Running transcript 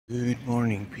Good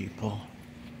morning, people.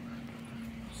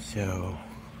 So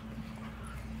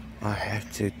I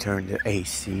have to turn the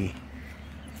AC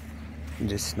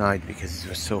this night because it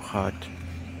was so hot,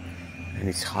 and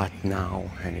it's hot now,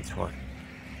 and it's what,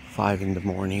 5 in the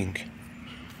morning.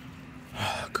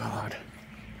 Oh God.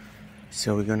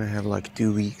 So we're gonna have like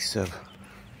 2 weeks of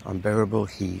unbearable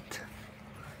heat,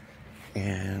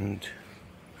 and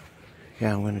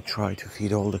yeah, I'm gonna try to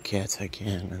feed all the cats I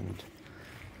can and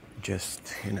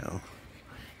just,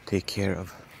 take care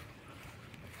of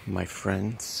my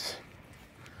friends.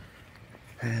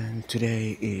 And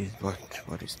today is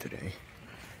what is today?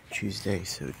 Tuesday.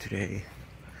 So today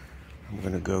I'm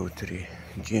gonna go to the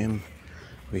gym.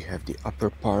 We have the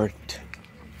upper part,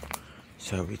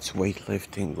 so it's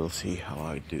weightlifting. We'll see how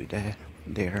I do that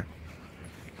there.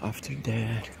 After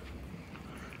that,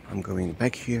 I'm going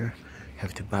back here,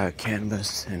 have to buy a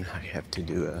canvas, and I have to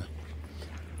do a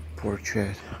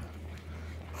portrait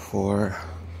for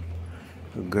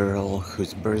a girl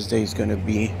whose birthday is gonna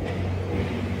be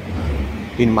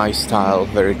in my style,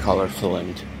 very colorful,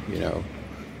 and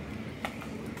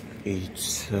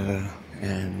it's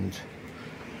and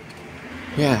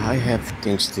yeah, I have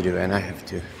things to do, and I have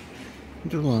to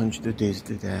do lunch, do this,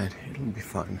 do that. It'll be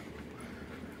fun,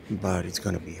 but it's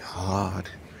gonna be hard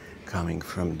coming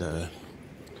back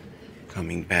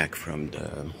from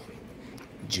the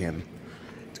gym.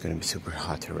 It's gonna be super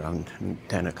hot around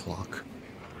 10 o'clock,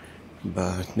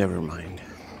 but never mind,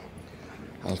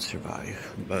 I'll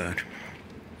survive. But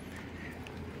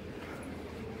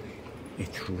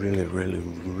it's really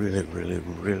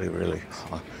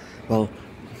hot. Well,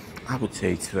 I would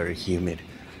say it's very humid,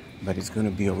 but it's gonna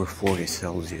be over 40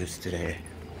 Celsius today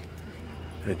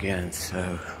again,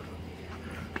 so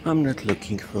I'm not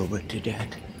looking forward to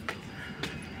that,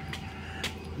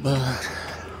 but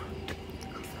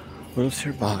we'll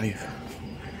survive,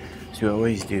 as we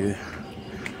always do.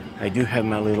 I do have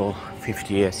my little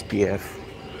 50 SPF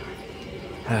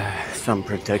sun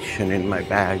protection in my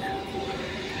bag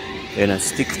in a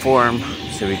stick form,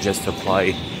 so we just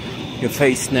apply your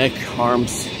face, neck,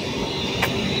 arms,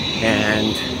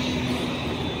 and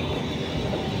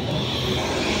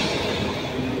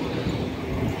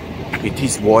it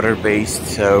is water based,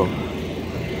 so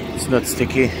it's not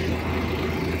sticky,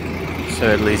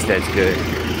 so at least that's good.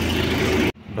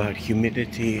 But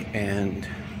humidity and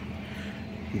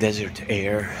desert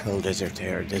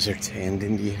sand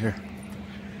in the air,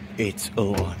 it's a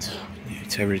lot.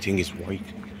 Everything is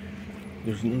white.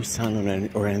 There's no sun on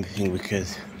or anything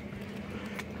because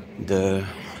the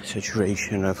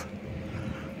saturation of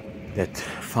that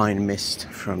fine mist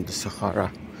from the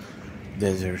Sahara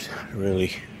desert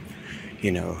really,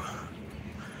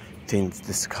 tints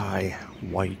the sky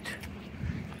white.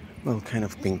 Well, kind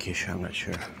of pinkish, I'm not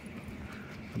sure.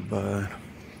 But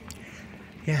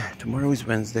yeah, tomorrow is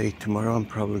Wednesday. Tomorrow I'm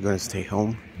probably gonna stay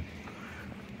home,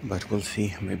 but we'll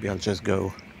see. Maybe I'll just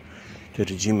go to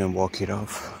the gym and walk it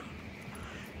off,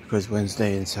 because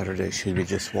Wednesday and Saturday should be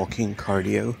just walking,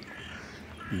 cardio.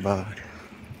 But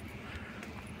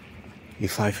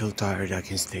if I feel tired, I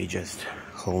can stay just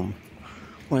home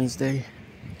Wednesday,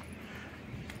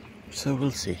 so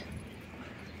we'll see.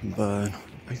 But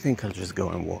I think I'll just go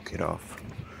and walk it off.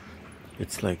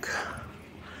 It's like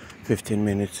 15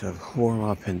 minutes of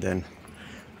warm-up and then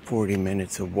 40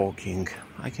 minutes of walking.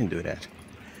 I can do that.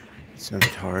 It's not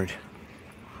hard.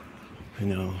 I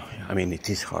mean, it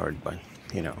is hard, but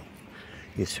you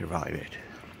survive it.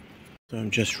 So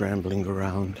I'm just rambling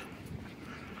around.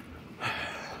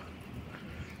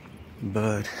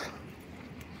 But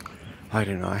I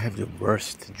don't know, I have the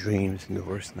worst dreams and the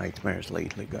worst nightmares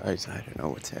lately, guys. I don't know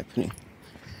what's happening.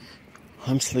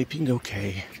 I'm sleeping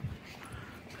okay.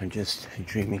 I'm just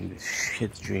dreaming these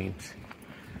shit dreams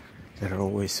that are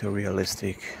always so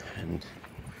realistic and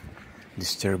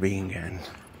disturbing, and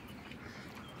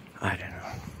I don't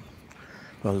know.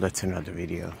 Well, that's another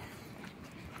video.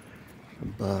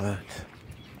 But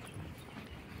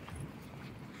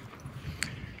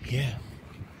yeah,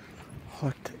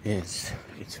 it's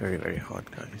very hot,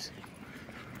 guys.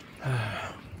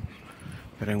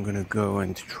 But I'm gonna go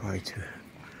and try to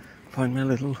find my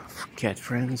little cat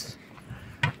friends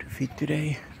to feed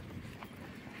today.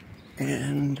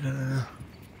 And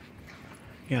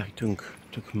yeah, I took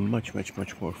much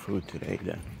more food today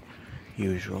than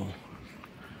usual.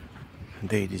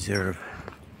 They deserve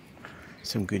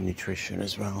some good nutrition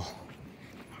as well.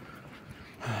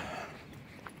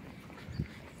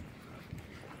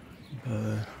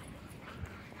 But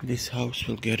this house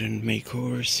will get a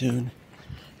makeover soon,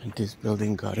 and this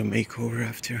building got a makeover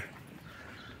after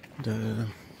the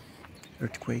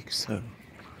earthquake, so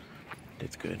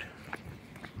that's good.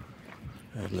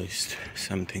 At least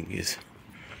something is,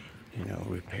 you know,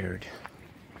 repaired.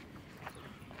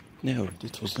 No,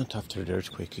 it was not after the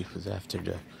earthquake, it was after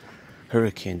the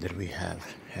hurricane that we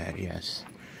have had, yes.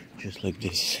 Just like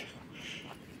this,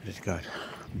 it got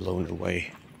blown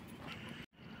away.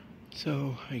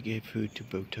 So I gave food to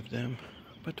both of them,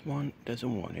 but one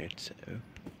doesn't want it, so,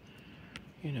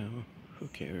 you know, who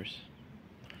cares?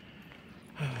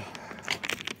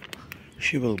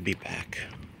 She will be back.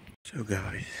 So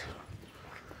guys,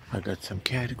 I got some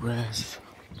cat grass.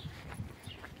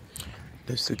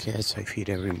 Those two cats I feed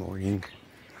every morning.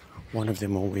 One of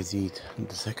them always eat, and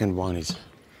the second one is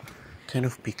kind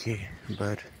of picky,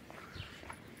 but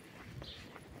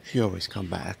she always comes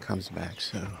back,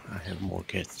 so I have more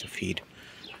cats to feed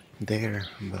there.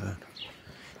 But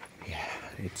yeah,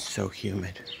 it's so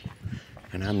humid,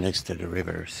 and I'm next to the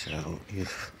river, so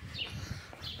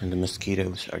and the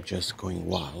mosquitoes are just going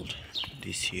wild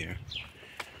this year.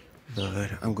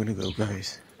 But I'm gonna go,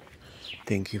 guys.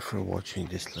 Thank you for watching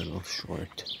this little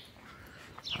short,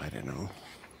 I don't know,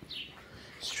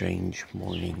 strange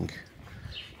morning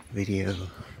video.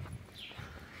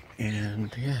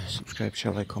 And yeah, subscribe,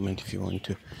 share, like, comment if you want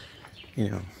to. You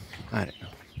know, I don't know.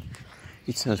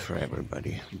 It's not for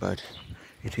everybody, but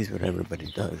it is what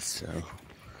everybody does, so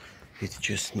it's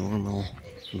just normal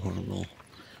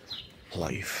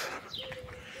life.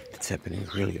 It's happening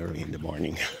really early in the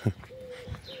morning.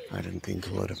 I don't think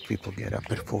a lot of people get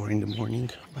up at 4 in the morning,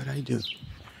 but I do.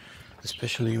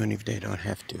 Especially even if they don't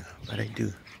have to, but I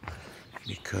do.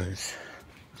 Because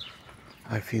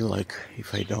I feel like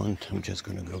if I don't, I'm just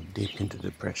gonna go deep into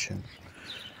depression.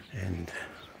 And,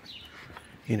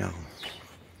 you know,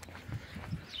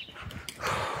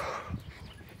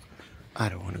 I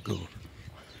don't want to go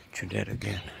through that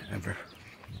again, ever.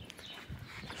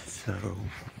 So,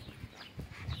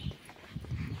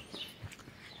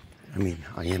 I mean,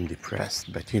 I am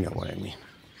depressed, but you know what I mean.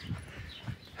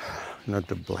 Not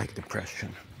the black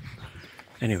depression.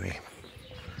 Anyway,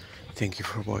 thank you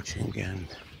for watching, and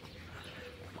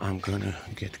I'm gonna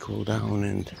get cooled down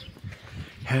and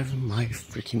have my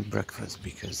freaking breakfast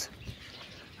because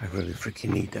I really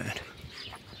freaking need that.